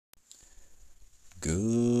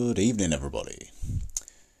Good evening, everybody.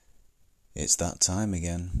 It's that time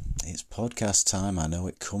again. It's podcast time. I know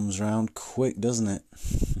it comes round quick, doesn't it?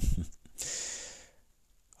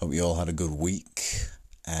 Hope you all had a good week.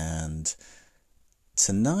 And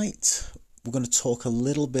tonight, we're going to talk a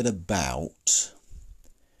little bit about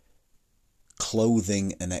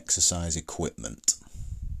clothing and exercise equipment.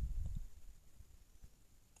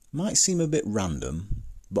 Might seem a bit random,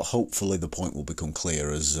 but hopefully the point will become clear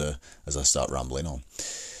as I start rambling on.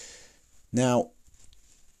 Now,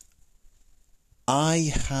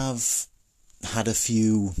 I have had a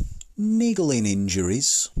few niggling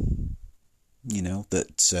injuries,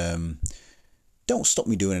 that don't stop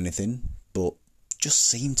me doing anything, but just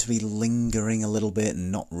seem to be lingering a little bit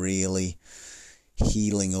and not really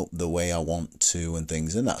healing up the way I want to and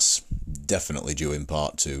things. And that's definitely due in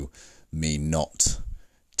part to me not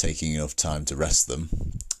taking enough time to rest them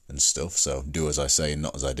and stuff, so do as I say and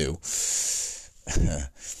not as I do.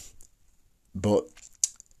 But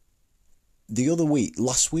the other week,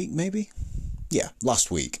 last week,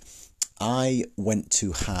 I went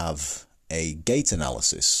to have a gait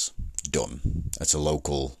analysis done at a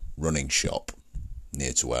local running shop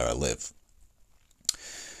near to where I live.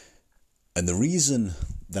 And the reason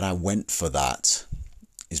that I went for that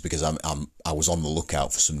is because I was on the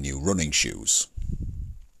lookout for some new running shoes.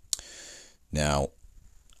 Now,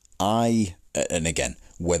 and again,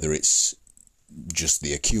 whether it's just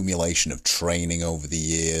the accumulation of training over the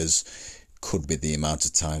years, could be the amount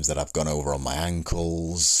of times that I've gone over on my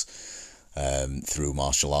ankles, through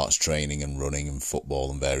martial arts training and running and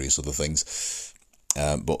football and various other things.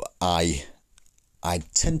 But I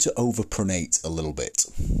tend to overpronate a little bit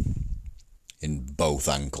in both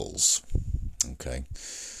ankles. Okay.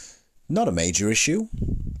 Not a major issue,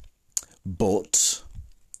 but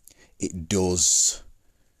it does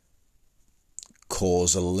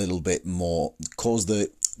cause the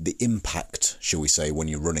impact, shall we say, when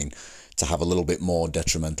you're running, to have a little bit more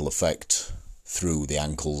detrimental effect through the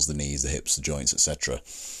ankles, the knees, the hips, the joints, etc.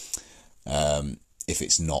 If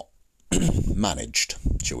it's not managed,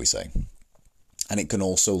 shall we say. And it can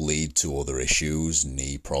also lead to other issues,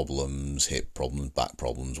 knee problems, hip problems, back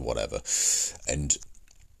problems, whatever. And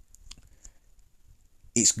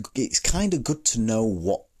it's kind of good to know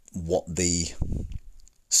what the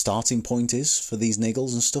starting point is for these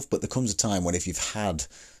niggles and stuff, but there comes a time when if you've had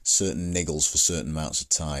certain niggles for certain amounts of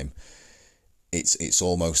time, it's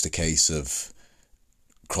almost a case of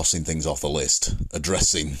crossing things off the list,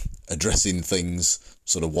 addressing things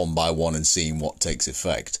sort of one by one and seeing what takes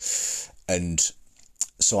effect. And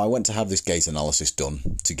so I went to have this gait analysis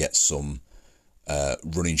done to get some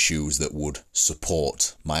running shoes that would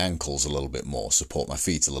support my ankles a little bit more, support my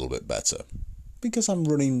feet a little bit better. Because I'm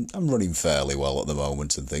running fairly well at the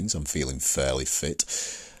moment and things. I'm feeling fairly fit,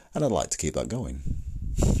 and I'd like to keep that going.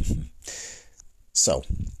 So,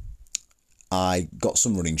 I got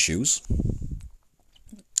some running shoes,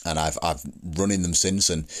 and I've run in them since,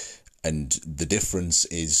 and the difference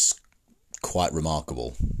is quite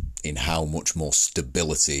remarkable in how much more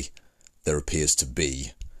stability there appears to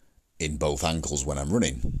be in both ankles when I'm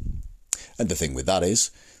running. And the thing with that is,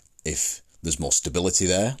 if there's more stability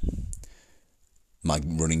there, my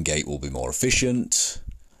running gait will be more efficient,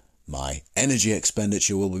 my energy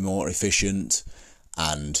expenditure will be more efficient,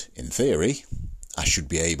 and in theory, I should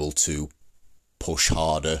be able to push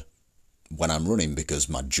harder when I'm running because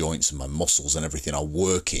my joints and my muscles and everything are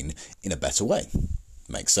working in a better way.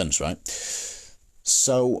 Makes sense, right?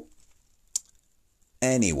 So,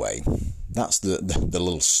 anyway, that's the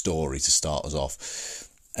little story to start us off.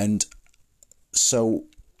 And so,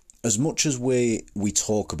 as much as we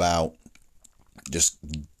talk about just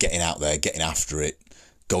getting out there, getting after it,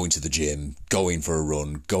 going to the gym, going for a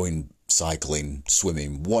run, going cycling,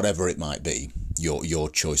 swimming, whatever it might be, your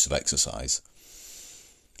choice of exercise,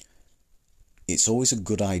 it's always a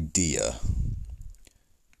good idea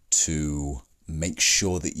to make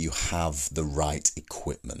sure that you have the right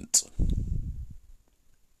equipment.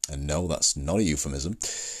 And no, that's not a euphemism.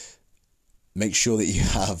 Make sure that you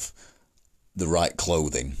have the right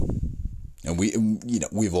clothing. And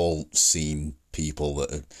we've all seen people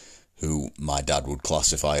who my dad would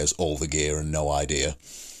classify as all the gear and no idea.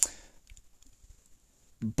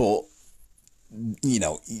 But,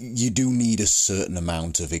 you do need a certain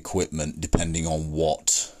amount of equipment depending on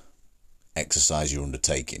what exercise you're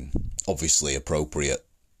undertaking. Obviously, appropriate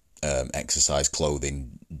exercise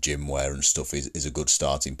clothing, gym wear and stuff is a good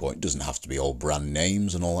starting point. It doesn't have to be all brand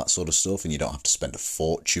names and all that sort of stuff, and you don't have to spend a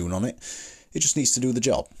fortune on it. It just needs to do the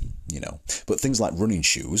job, But things like running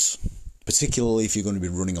shoes, particularly if you're going to be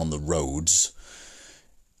running on the roads,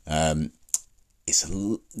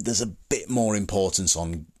 there's a bit more importance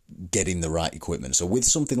on getting the right equipment. So with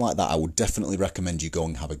something like that, I would definitely recommend you go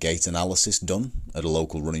and have a gait analysis done at a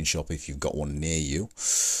local running shop if you've got one near you,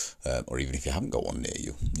 or even if you haven't got one near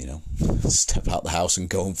you, step out the house and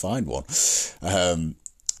go and find one,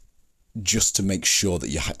 just to make sure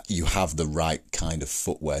that you have the right kind of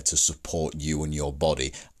footwear to support you and your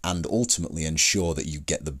body, and ultimately ensure that you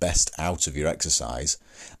get the best out of your exercise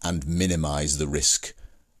and minimize the risk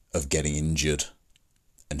of getting injured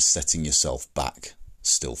and setting yourself back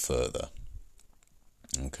still further.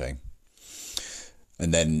 Okay.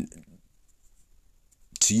 And then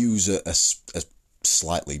to use a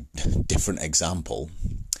slightly different example,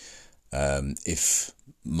 if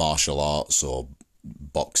martial arts or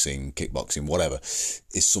boxing, kickboxing, whatever,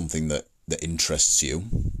 is something that interests you,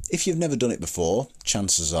 if you've never done it before,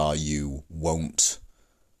 chances are you won't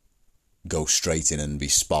go straight in and be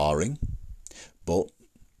sparring. But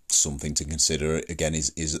something to consider again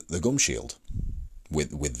is the gum shield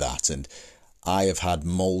with that. And I have had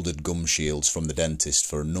moulded gum shields from the dentist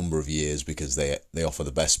for a number of years because they offer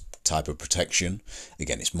the best type of protection.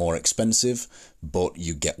 Again, it's more expensive, but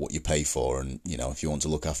you get what you pay for. And if you want to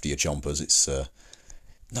look after your chompers, it's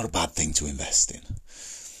not a bad thing to invest in.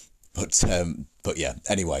 But yeah,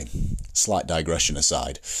 anyway, slight digression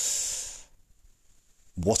aside,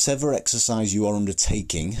 whatever exercise you are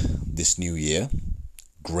undertaking this new year,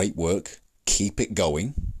 great work, keep it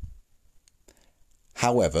going.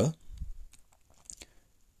 However,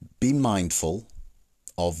 be mindful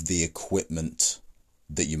of the equipment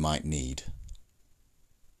that you might need.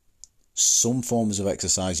 Some forms of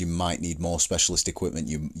exercise you might need more specialist equipment.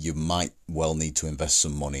 You might well need to invest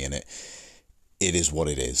some money in it. It is what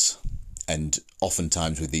it is. And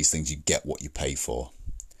oftentimes with these things, you get what you pay for.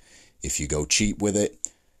 If you go cheap with it,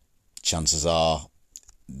 chances are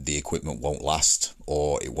the equipment won't last,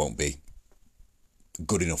 or it won't be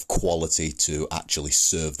good enough quality to actually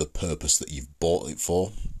serve the purpose that you've bought it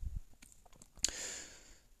for.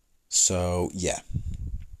 So yeah,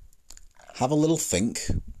 have a little think.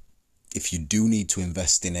 If you do need to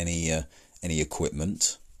invest in any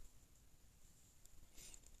equipment,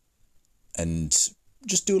 and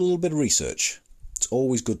just do a little bit of research. It's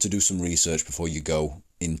always good to do some research before you go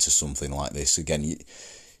into something like this. Again,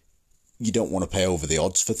 you don't want to pay over the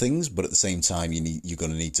odds for things, but at the same time, you're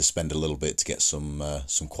going to need to spend a little bit to get some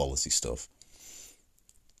quality stuff.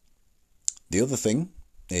 The other thing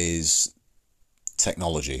is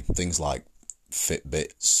technology, things like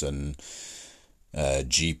Fitbits and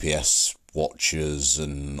GPS watches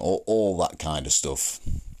and all that kind of stuff,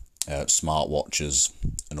 smart watches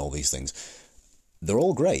and all these things. They're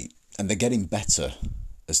all great, and they're getting better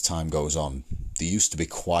as time goes on. There used to be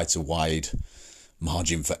quite a wide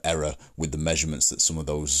margin for error with the measurements that some of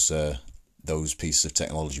those pieces of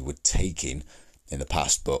technology were taking in the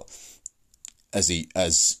past, but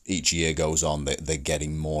as each year goes on, they're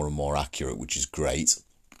getting more and more accurate, which is great.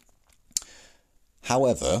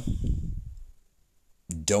 However,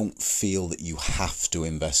 don't feel that you have to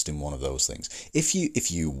invest in one of those things. If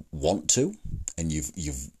you want to, and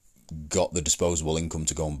you've got the disposable income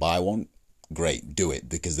to go and buy one, great, do it,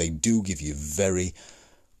 because they do give you very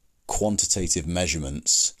quantitative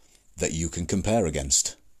measurements that you can compare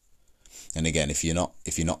against. And again, if you're not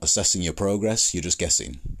assessing your progress, you're just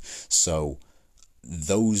guessing. So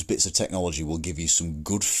those bits of technology will give you some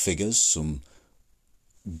good figures, some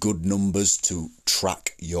good numbers to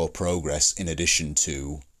track your progress, in addition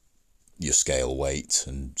to your scale weight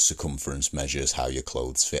and circumference measures, how your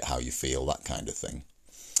clothes fit, how you feel, that kind of thing.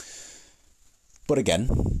 But again,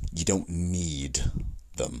 you don't need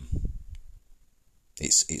them.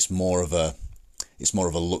 It's more of a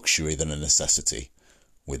luxury than a necessity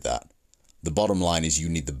with that. The bottom line is you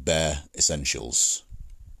need the bare essentials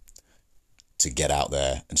to get out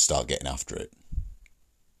there and start getting after it.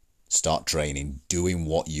 Start training, doing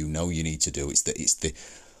what you know you need to do. It's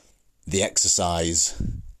the exercise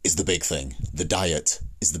is the big thing. The diet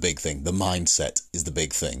is the big thing. The mindset is the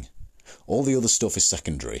big thing. All the other stuff is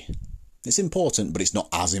secondary. It's important, but it's not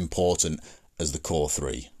as important as the core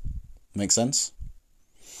three. Make sense?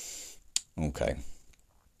 Okay.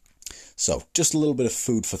 So, just a little bit of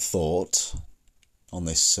food for thought on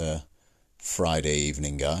this Friday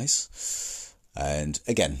evening, guys. And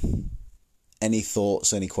again, any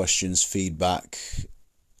thoughts, any questions, feedback,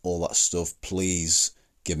 all that stuff, please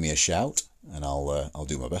give me a shout, and I'll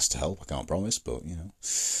do my best to help. I can't promise, but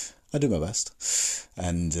I do my best.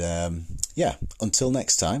 And yeah, until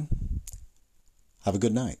next time, have a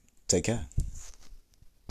good night. Take care.